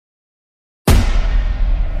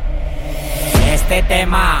Este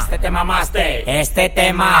tema mamaste. Este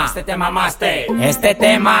tema mamaste. Este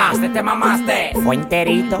tema mamaste. Fue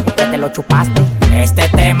enterito que te lo chupaste. Este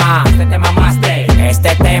tema mamaste.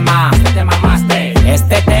 Este tema mamaste.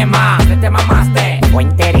 Este tema mamaste. Fue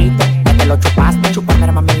enterito que te lo chupaste.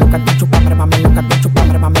 Chupame mami loca, chupame mami loca,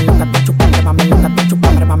 chupame mami loca, chupame mami loca,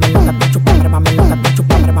 chupame mami loca, chupame mami loca,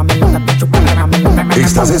 chupame mami loca, chupame mami loca.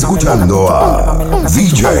 Estás escuchando a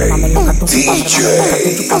DJ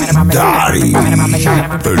Daddy,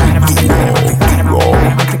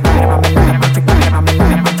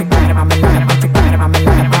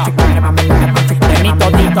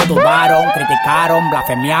 Toditos dudaron, criticaron,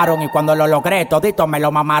 blasfemiaron y cuando lo logré toditos me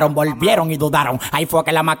lo mamaron, volvieron y dudaron. Ahí fue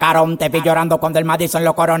que la macaron, te vi llorando cuando el Madison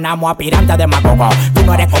lo coronamos, aspirante demagogo. Tú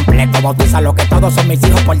no eres completo, bautiza lo que todos son mis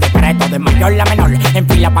hijos por decreto, de mayor a menor, en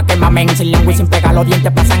fila pa' que mamen, sin lengua y sin pegar los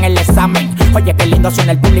dientes pasan el examen. Oye qué lindo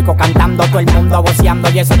suena el público cantando, todo el mundo voceando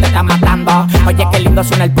y eso te está matando. Oye qué lindo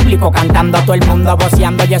suena el público cantando, todo el mundo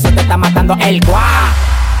voceando y eso te está matando. El guá,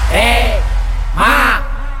 ma,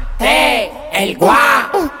 te. El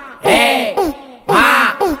guá,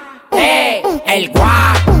 ma, te. El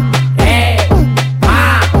guá,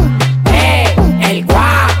 ma, te. El guá,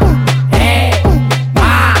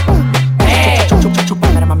 ma, te.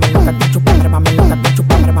 Chupame mami loca, chupame mami loca,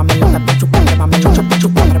 chupame mami loca, chupame mami loca,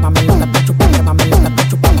 chupame mami loca, chupame mami loca,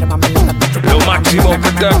 chupame mami loca. Lo Máximo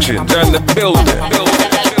Productions and the building.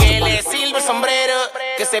 Al que le sirve el sombrero,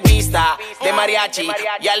 que se vista de mariachi.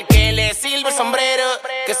 Y al que le sirve el sombrero,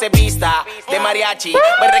 que se vista de mariachi.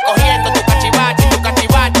 Voy recogiendo tu cachivachi, tu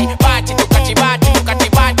cachivachi, bachi, tu cachivachi, tu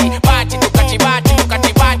cachivachi, bachi, tu cachivachi, tu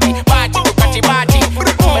cachivachi, bachi, tu cachivachi. Voy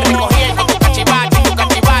recogiendo tu cachivachi, tu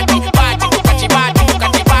cachivachi, bachi, tu cachivachi, tu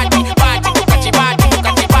cachivachi, bachi, tu cachivachi, tu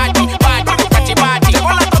cachivachi, bachi, tu cachivachi.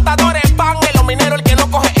 Con los trotadores pan, en los mineros, el que no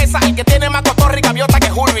coge esa, el que tiene más cotorra y gaviota que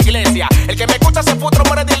Julio Iglesias. El que me escucha se futuro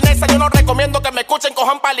muere de ilnesa. Yo no recomiendo que me escuchen,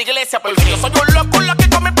 cojan pa' la iglesia, porque yo soy un loco lo que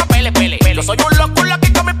come papeles, pele. Yo soy un loco lo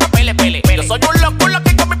que come papeles, pele. Yo soy un loco lo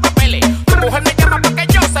que come papeles. Tu mujer me llama pa' que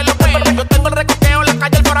yo se lo pele. Yo tengo el recoqueo, la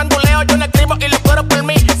calle, el faranduleo. Yo no escribo y los cueros por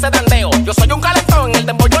mí se dandeo. Yo soy un calentón, el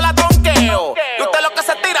dembow yo la donqueo. Y usted lo que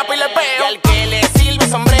se tira, pile peo. Y al que le sirve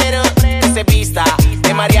sombrero, que se vista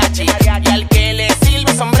de mariachi. Y al que le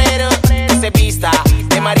sirve sombrero, que se vista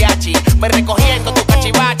de mariachi. Voy recogiendo tu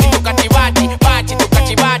cachivachi, tu cachivachi, bachi, tu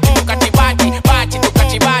cachivachi, tu cachivachi, bachi, tu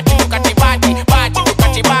cachivachi, tu cachivachi, bachi, tu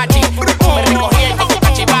cachivachi. Voy recogiendo tu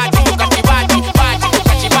cachivachi, tu cachivachi, bachi, tu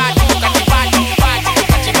cachivachi, tu cachivachi, bachi, tu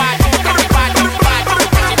cachivachi, tu cachivachi, bachi, tu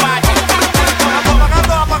cachivachi.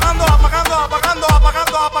 Apagando, apagando, apagando,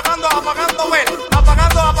 apagando, apagando, apagando, bueno.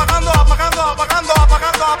 Apagando, apagando, apagando, apagando,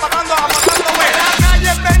 apagando, apagando, apagando, bueno. La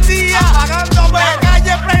calle prendía, apagando, bueno. La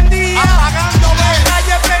calle prendía, apagando, bueno. La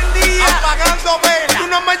calle prendía, apagando, bueno. Tú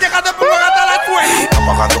no me llegaste por hasta la escuela.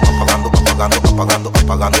 apagando, apagando, apagando, apagando,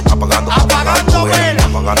 apagando, apagando, Apagando, vela.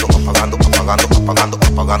 apagando, apagando, apagando, apagando,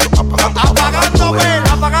 apagando, apagando, Apagando,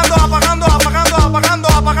 vela. Apagando, apagando, apagando, apagando,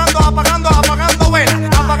 apagando, apagando, apagando, vela.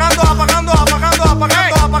 Apagando, apagando, apagando,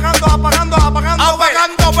 apagando, apagando, apagando, apagando,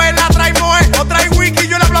 apagando, vela. Traemos esto, trae wiki.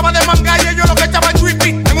 Yo le hablaba de manga y ellos lo que echaban trippy.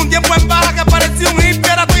 En un tiempo en baja que parecía un hippie.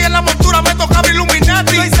 Ahora estoy en la montura, me tocaba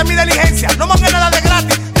Illuminati. Yo hice mi diligencia, no me nada de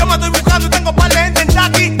gratis. Yo me estoy buscando y tengo par de gente en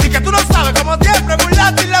Taki. Y que tú no sabes, como siempre,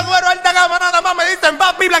 burlati. La güero alta gama, nada más me dicen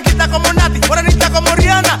papi. Blanquita como Nati, morenita como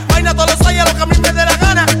Rihanna. Vaina todos los años, lo que a mí me dé la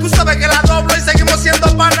gana. Tú sabes que la doblo y seguimos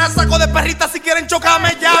siendo panas. Saco de perrita, si quieren chocar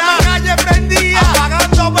me llama. La calle prendía,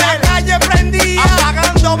 apagando vela. La calle prendía,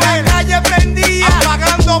 apagando vela. La calle prendía,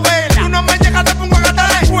 apagando vela. Tú no me llegas, te pongo a gastar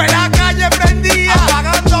la escuela. La calle prendía,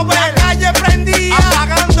 apagando vela. La calle prendía,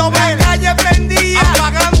 apagando vela. La calle prendía,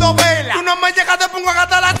 apagando vela. Tú no me llegas, te pongo a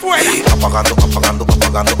gastar la escuela. apagando, apagando,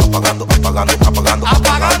 apagando, apagando, apagando, apagando,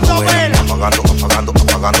 Apagando vela. apagando, apagando,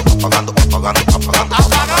 apagando, apagando, apagando, apagando,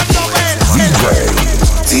 Apagando vela.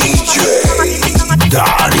 DJ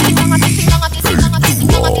Daddy, el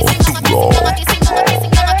duro.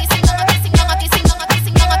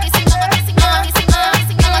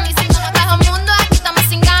 Bajo mundo aquí estamos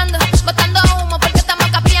cingando, botando humo porque estamos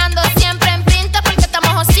capeando, siempre en pinta porque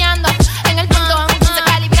estamos joseando, en el punto se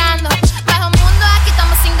calibrando. Bajo mundo aquí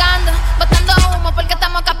estamos cingando, botando humo porque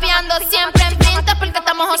estamos capeando, siempre en pinta porque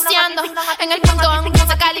estamos joseando, en el punto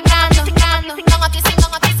se calibrando.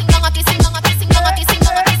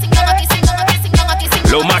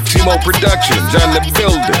 Lo Máximo Productions and the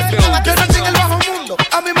building. Yo nací en el bajo mundo,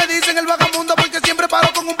 a mí me dicen el vagamundo porque siempre paro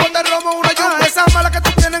con un pot de romo, una yumba. Esa mala que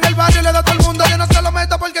tú tienes en el barrio le da a todo el mundo. Yo no se lo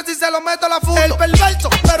meto porque si se lo meto la fundo. El perverso,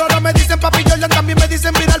 pero ahora me dicen papi Jordan, también me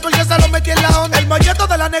dicen viral porque se lo metí en la onda. El molleto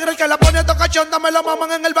de la negra, el que la pone toca chonda. me lo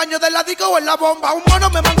maman en el baño del disco o en la bomba. Un mono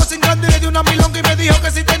me mangó sin grande y le di una milonga y me dijo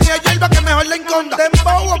que si tenía hierba que mejor le enconda.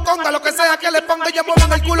 Dembow o conga, lo que sea que le ponga, ya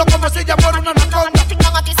mueven el culo como si ya fuera una anaconda.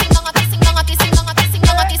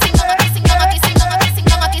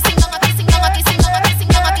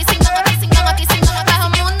 Bajo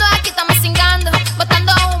mundo aquí estamos cingando,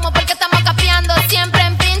 botando humo porque estamos capeando, siempre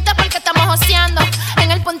en pinta porque estamos joseando,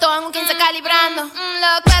 en el punto en un 15 calibrando.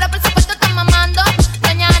 Lo claro, por supuesto está mamando,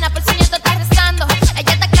 doña Ana por su nieto está rezando,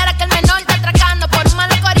 ella está clara que el menor está atracando por un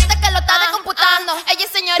malo corita que lo está descomputando. Ella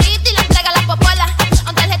es señorita y le entrega la popola a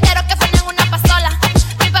un tarjetero que frena en una pasola.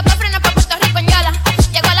 Mi papá frena pa' Puerto Rico en Yola,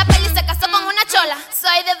 llegó a la peli y se casó con una chola.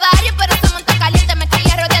 Soy de barrio pero se montó caliente, me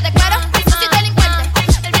crié rodeada de cuero y soy delincuente.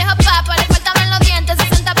 El viejo papa le faltaban los dientes,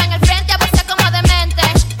 se sentaba en el frente a verse como demente.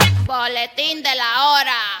 Boletín de la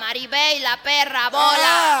hora, Maribel la perra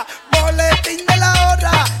bola. Boletín de la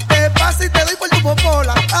hora, te pasa y te doy por tu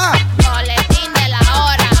popola. Boletín de la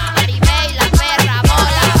hora, Maribel la perra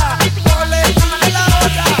bola. Boletín de la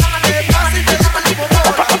hora, te pasa y te doy por tu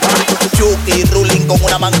popola. Chucky, ruling con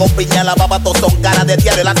una mango piña, la baba todos son cara de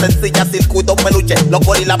diario, la sencilla, circuito peluche, los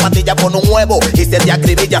y la patilla con un huevo y se te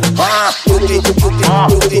acribilla. Chucky, Chucky,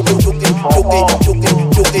 Chucky, Chucky, Chucky,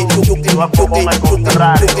 Chucky, Chucky, Chucky,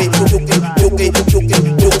 Chucky, Chucky,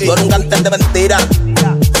 Chucky. Tú eres un cantante de mentira.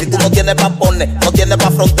 Si tú no tienes pa' poner, no tienes pa'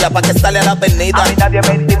 frontear, pa' que sale a la avenida. A mí nadie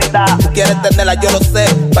me intimida. Tú quieres tenerla, yo lo sé,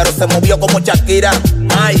 pero se movió como Shakira.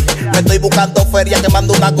 Ay, me estoy buscando feria,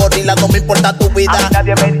 quemando una gorila, no me importa tu vida. A mí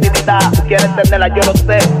nadie me intimida. Tú quieres tenerla, yo lo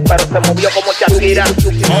sé, pero se movió como Shakira.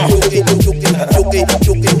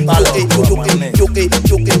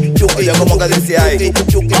 Oye, como que dice ahí.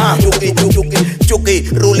 Chucky,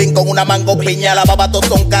 ruling con una mango piña, la baba todos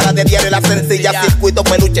son caras de diario, la sencilla, circuito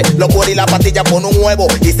peluche, los y la patilla pon un huevo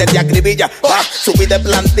y se te acribilla. Subí de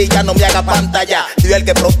plantilla, no me haga pantalla. Dios el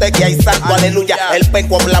que protege, hay santo, aleluya. El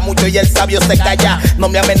penco habla mucho y el sabio se calla. No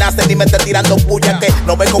me amenaces ni me estés tirando puya, que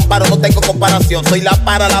no me comparo, no tengo comparación. Soy la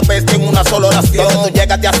para la bestia en una sola oración. Cuando tú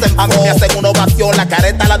llegas te hacen a mí me hacen una ovación. La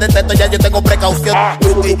careta la detesto, ya yo tengo precaución.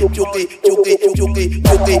 Chucky, Chucky, Chucky, Chucky,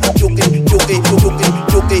 Chucky, Chucky, Chucky, Chucky,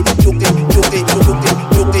 Chucky, Chucky, Chucky,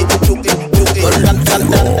 Chucky, Chucky.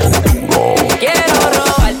 Quiero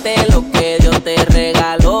robarte lo que Dios te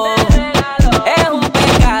regaló. Es un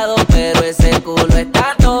pecado, pero ese culo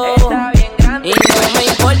está todo. Y no me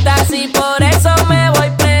importa si por eso me voy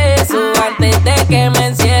preso. Antes de que me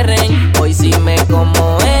encierren, hoy sí me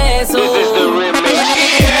como eso.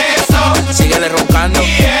 Síguele roncando.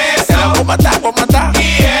 Te la voy a matar, voy a matar.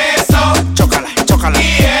 Chócala, chócala.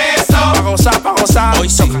 Pa' gozar. Hoy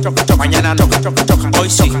sí, choca, mañana no. Hoy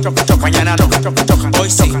sí, choca, mañana no. Hoy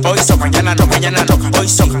sí, mañana no, mañana no. Hoy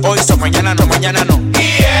sí, mañana no, mañana no.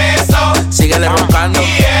 Y eso. Síguele roncando.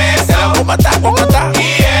 Te la voy a matar, voy a matar.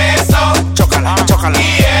 Y eso. Chócala, chócala.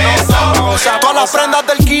 Todas las prendas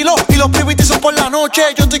del kilo y los privitizos por la noche.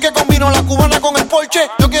 Yo estoy que combino la cubana con el Porsche.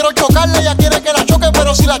 Yo quiero chocarle, ella quiere que la choque,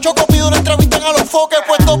 pero si la choco pido una entrevista en a los foques.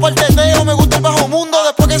 Puesto por el teteo, me gusta el bajo mundo.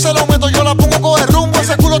 Después que se lo meto yo la pongo a coger rumbo.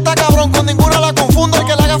 Ese culo está cabrón, con ninguna la confundo. El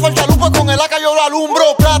que le haga falta luz, pues con el AK yo lo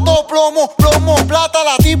alumbro. Plato, plomo, plata.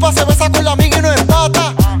 La tipa se besa con la amiga y no es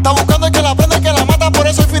pata. Está buscando el que la prende, el que la mata. Por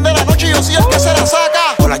eso el fin de la noche yo soy el que se la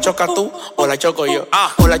saca. O la choca tú, o la choco yo.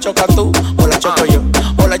 O la choca tú, o la choco yo.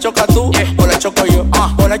 O la choca tú, o la choco yo.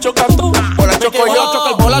 O la choca tú, o la choco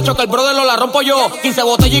yo. Bola choca el brother, lo la rompo yo. 15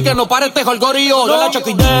 botellas y que no pare este jolgorio. Yo la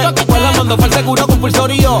choqué, pues la mando para el seguro con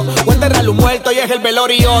pulsorio. Voy a enterrar un muerto y es el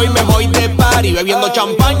velorio. Y me voy de party bebiendo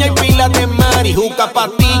champaña y pilas de mari. Juca,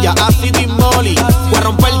 pastilla, ácido y molly. Voy a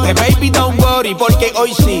romperte, baby, don't worry. Porque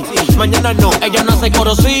hoy sí, mañana no. Ella no hace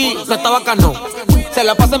coro, sí, se está bacano. Se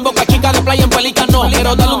la pasa en Boca Chica de playa en Pelícano.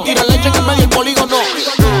 Quiero darle un tiro de leche en el medio del polígono.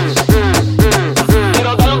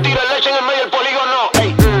 Quiero darle un tiro de leche en el medio del polígono.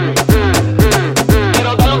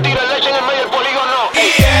 Quiero darle un tiro de leche en el medio del polígono.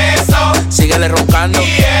 Y eso. Síguele roncando. Y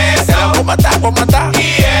eso. Te la voy a matar, voy a matar.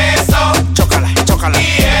 Y eso. Chócala, chócala.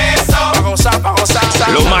 Y eso. Pa' gozar, pa' gozar.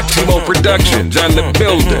 Lo Máximo Productions and the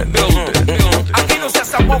building. Aquí no se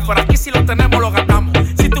hace atmósfera, aquí si lo tenemos lo gastamos.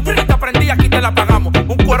 Si tu mujer está prendida, aquí te la pagamos.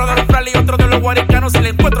 Un cuero de los frailes y otro de los guaricanos. Si le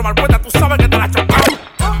encuentro mal puesta, tú sabes que te la chocamos.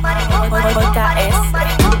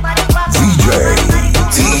 DJ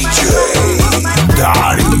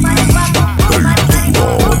Daddy, el tipo.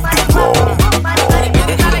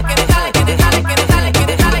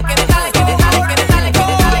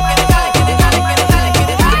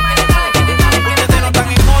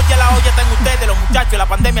 La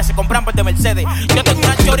pandemia se compran par de Mercedes. Yo tengo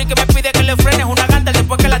una chori que me pide que le frenes una ganta.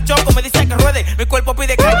 Después que la choco me dice que ruede. Mi cuerpo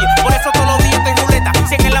pide calle, por eso todos los días estoy ruleta.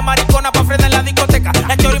 100 en la maricona pa' frenar en la discoteca.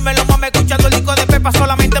 La chori me lo mame escuchando el disco de Pepa.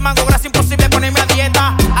 Solamente mango grasa, imposible ponerme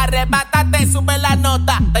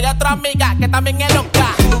la otra amiga que también es loca.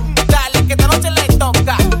 Dale, que esta noche le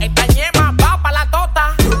toca. Esta ñema va pa' la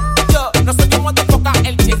tota. Yo no soy como de foca.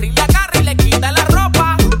 El chirri le agarra y le quita la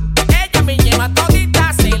ropa. Ella mi ñema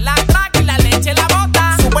todita se la traga y la leche la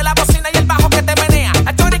bota. Sube la bocina y el bajo que te menea.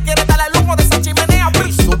 La chori quiere darle al humo de esa chimenea.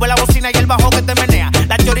 Sube la bocina y el bajo que te menea.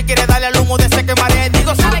 La chori quiere darle al humo de ese que marea.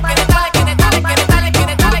 Digo, sale, quiere dale, quiere dale, quiere dale,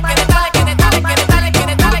 quiere dale, quiere dale, quiere dale, quiere dale,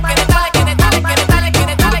 quiere dale, quiere dale, quiere dale, quiere dale,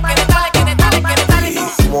 quiere dale, quiere dale, quiere dale, quiere dale.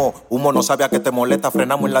 Humo no sabía que te molesta.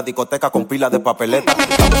 Frenamos en la discoteca con pila de papeleta.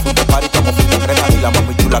 Estamos full de party, estamos full de creta. Y la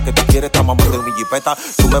mami chula que tú quieres está mamando de mi jipeta.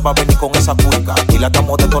 Tú me vas a venir con esa cuica y la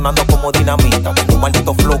estamos detonando como dinamita. Tengo un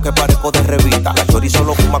maldito flow que parezco de revista. La chori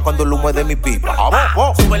solo fuma cuando el humo es de mi pipa.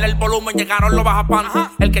 Súbele el volumen, llegaron los bajapantos.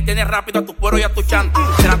 El que tiene rápido a tu cuero y a tu chanto.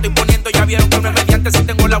 Se la estoy poniendo, ya vieron que me mediante. Si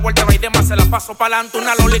tengo la vuelta, va y demás, se la paso pa'lante.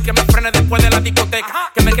 Una loli que me frene después de la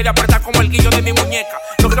discoteca. Que me quiere apretar como el guillo de mi muñeca.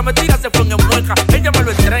 Lo que me tira se fue en mueca. Ella me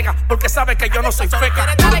lo entrega porque sabe que yo no soy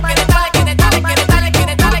feca. Quiere dale, quiere dale, quiere dale, quiere dale,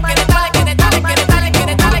 quiere dale, quiere dale, quiere dale, quiere dale,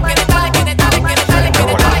 quiere dale, quiere dale, quiere dale, quiere dale, quiere dale,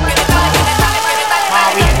 quiere dale, quiere dale, quiere dale.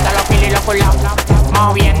 Moviendo los kilos y los culados,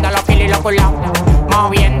 moviendo los kilos y los culados,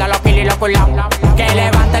 moviendo los kilos y los culados. Que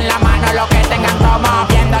levanten la mano los que tengan todo,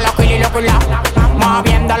 moviendo los kilos y los culados,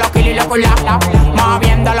 moviendo los kilos y los culados,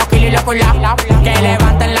 moviendo los kilos y los culados. Que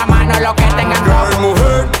levanten la mano los que tengan todo. Girl,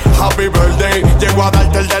 mujer, happy birthday. Llego a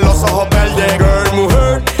darte el de los ojos verdes. Girl,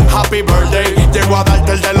 mujer, happy birthday. Llego a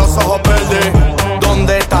darte el de los ojos verdes.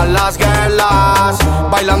 ¿Dónde están las girlas?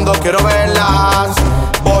 Bailando quiero verlas.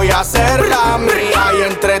 Voy a hacerla mía y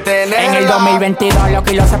entretenerla. En el 2022 los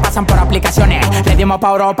kilos se pasan por aplicaciones. Le dimos pa'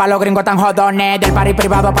 Europa, los gringos tan jodones. Del party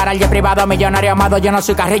privado para el jet privado. Millonario amado, yo no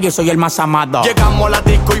soy Carrillo y soy el más amado. Llegamos a la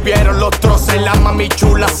disco y vieron los troces. La mami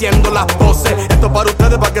chula haciendo las poses. Esto para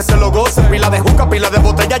ustedes, para que se lo gocen. Pila de juca, pila de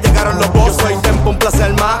botella, llegaron los bozos. Yo soy Tempo, un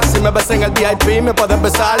placer más. Si me ves en el VIP, me puedes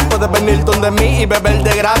besar. Puedes venir donde mí y beber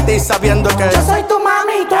de gratis, sabiendo que yo soy tu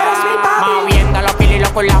mami, tú eres mi papi. Moviendo los kilos y los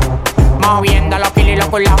culados, moviendo los kilos y los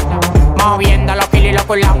culados, moviendo los kilos y los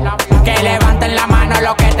culados. Que levanten la mano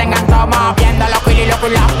los que tengan todo, moviendo los kilos y los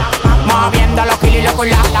culados, moviendo los kilos y los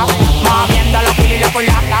culados, moviendo los kilos y los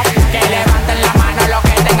culados. Que levanten la mano los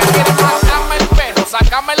que tengan todo. Sácame el perro,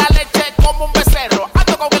 sácame la leche como un becerro.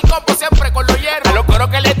 Ando con el combo siempre con los hierros. A los coros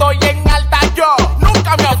que le doy en alta yo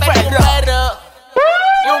nunca me aferro.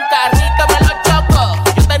 Y un carrito me lo choco.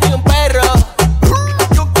 Yo tenía un perro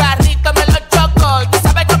y un carrito me lo choco. ¿Tú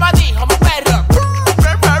sabes cómo dijo mi perro?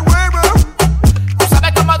 ¿Tú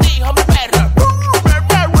sabes cómo dijo mi perro?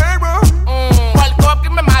 Por poco y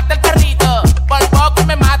me mata el perrito. Por poco y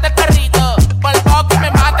me mata el perrito. Por poco y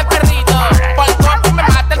me mata el perrito. Por poco y me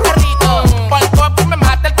mata el perrito. Por poco y me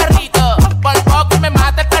mata el perrito. Por poco y me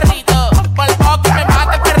mata el perrito. Por poco y me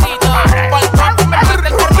mata el perrito. Por poco y me mata el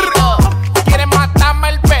perrito. Quieren matarme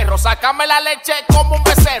el perro, sácame la leche como un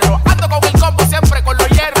becerro. Ando con el combo siempre con los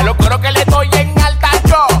hierros. A los coros que le doy en alta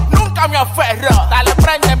yo nunca me aferro. Dale,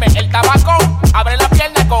 préndeme el tabacón. Abre la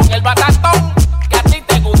pierna con el batatón. Que a ti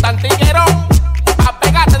te gustan tiguerón. Pa'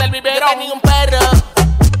 pegarte del biberón. Yo tenía un perro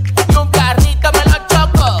y un carrito me lo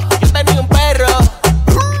choco. Yo tenía un perro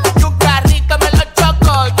y un carrito me lo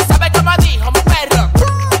choco. ¿Y tú sabes cómo dijo mi perro?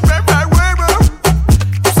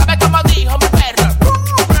 ¿Tú sabes cómo dijo mi perro?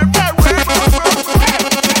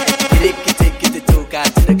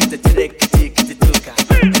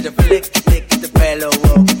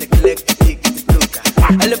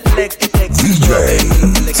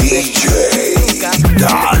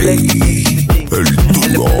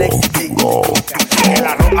 El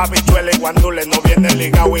arroz, habichuela y guandule no viene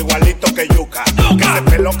ligado igualito que yuca. Que ese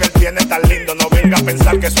pelo que él tiene tan lindo, no venga a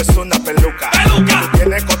pensar que eso es una peluca. Que tú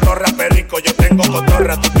tienes cotorra, perico, yo tengo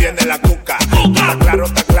cotorra, tú tienes la cuca. Está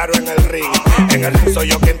claro en el ring, en el ring soy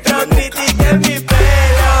yo quien te No benuca. critiques mi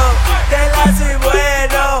pelo, que la soy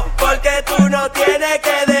bueno, porque tú no tienes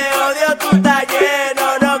que de odio, tú estás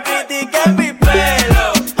lleno. No critiques mi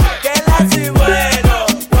pelo, que la soy bueno,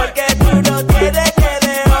 porque tú no tienes que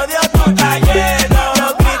de odio, tú estás lleno. No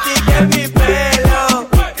critiques mi pelo,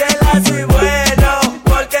 que la soy bueno,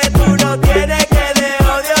 porque tú no tienes que de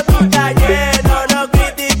odio, tú estás lleno. No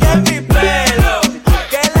critiques mi pelo,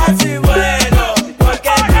 que la soy bueno,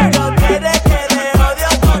 porque tú no tienes que de odio,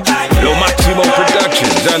 tú estás lleno. Lo Máximo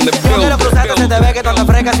Productions and the Cuando lo cruzaste se te ve que tú andas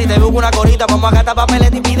fresca. Si te busco una corita, vamos a gastar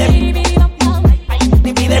papeles y pide.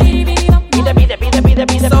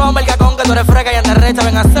 Somos el cacón que tú eres fresca y andas recha.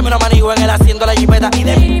 Ven a hacerme una manigua en el asiento de la jipeta.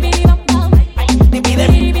 Pide.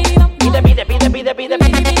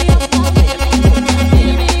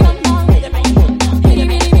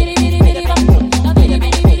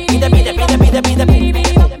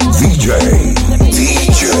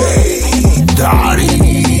 DJ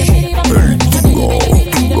Daddy.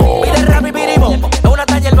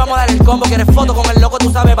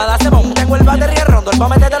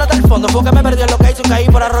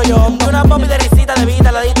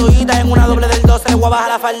 baja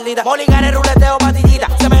la faldita. Molingar ruleteo patillita.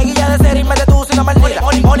 Se me guilla de ser y mete tú sin la maldita.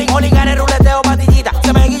 Molingar ruleteo patillita.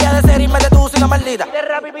 Se me guilla de ser y mete tú sin la maldita.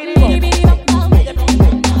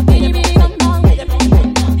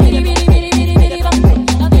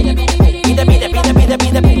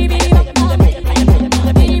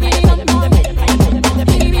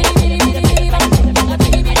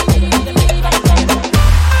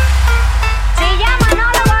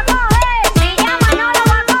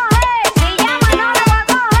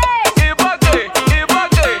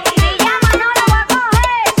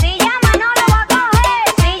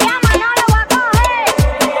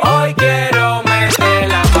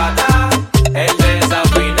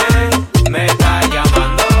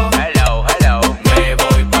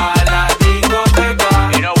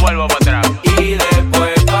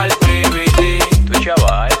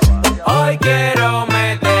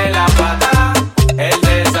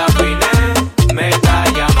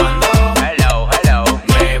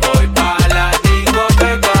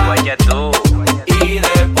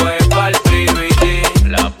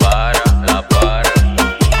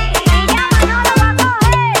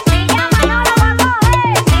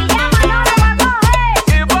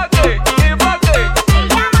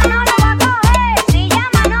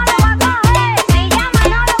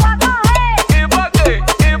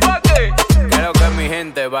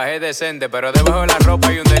 Pero debajo de la ropa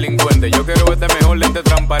hay un delincuente. Yo quiero verte mejor, lente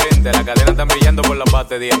transparente. La cadena está brillando por la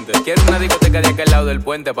pasta de dientes. Quiero una discoteca de aquel lado del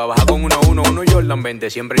puente. Pa' bajar con uno Jordan 20.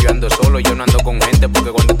 Siempre yo ando solo, yo no ando con gente.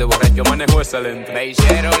 Porque cuando te borras yo manejo excelente. Me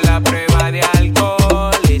hicieron la prueba de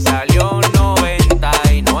alcohol y salió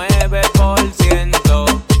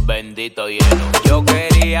 99%. Bendito hielo. Yo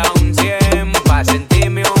quería un 100 pa'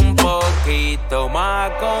 sentirme un poquito más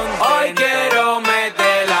contento. Hoy quiero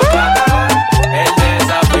meter la pata. El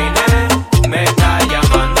desafiné me está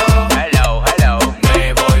llamando. Hello, hello.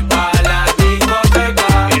 Me voy pa' la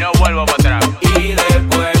discoteca y no vuelvo pa' atrás. Y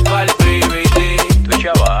después pa' el privity. Tu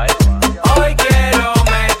chaval. Hoy quiero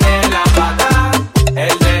meter la pata.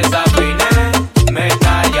 El desafiné me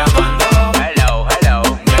está llamando. Hello, hello.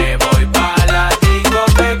 Me voy pa' la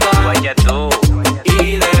discoteca. Vaya tú.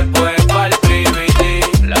 Y después pa' el privity.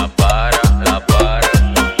 La para, la para.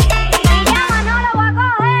 Si llama no lo voy a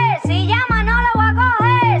coger.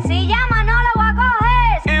 Si llama no lo voy a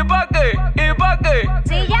coger. ¿Y pa' qué? ¿Y pa' qué?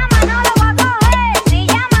 Si llama no lo voy a coger. Si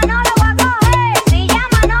llama no lo voy a coger. Si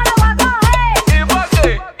llama no lo voy a coger. ¿Y pa'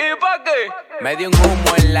 qué? ¿Y pa' qué? Me dio un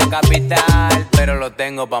humo en la capital, pero lo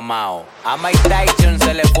tengo pamao. A Mike Tyson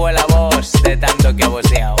se le fue la voz de tanto que ha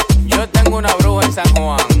voceado. Yo tengo una bruja en San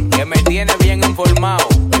Juan que me tiene bien informado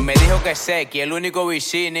y me dijo que sé que el único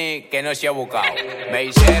vicini que no se ha buscado. Me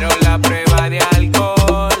hicieron la prueba de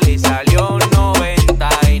alcohol y salió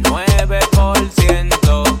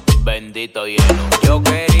 99%. Bendito hielo. Yo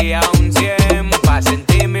quería un 100 pa'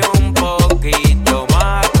 sentirme un poquito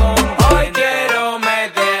más contento. Hoy quiero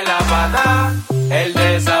meter la pata. El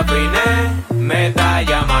desafiné me está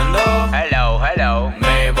llamando. Hello, hello.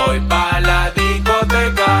 Me voy pa' la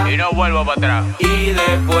discoteca y no vuelvo pa' atrás. Y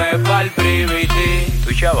después pa' el privity.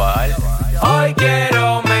 Tu chaval. Hoy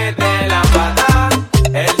quiero meter la pata.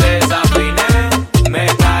 El desafiné me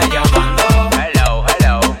está llamando. Hello,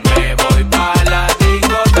 hello. Me voy pa' la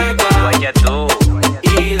discoteca. Vaya tú.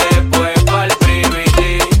 Y después pa' el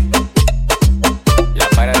privity. La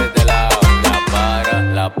para de este lado. La para,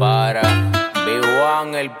 la para.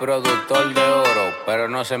 B1, el productor de oro, pero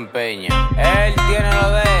no se empeña. Él tiene lo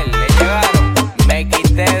de él, le llegaron. Me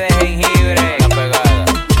quité de jengibre. La pegada,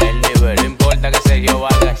 el nivel. No importa que Sergio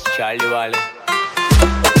valga, Charlie vale.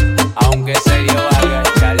 Aunque Sergio valga,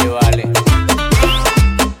 Charlie vale.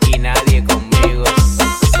 Y nadie conmigo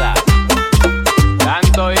sabe.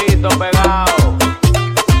 Tanto hito pegado.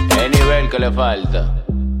 El nivel que le falta.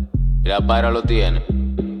 Y la para lo tiene.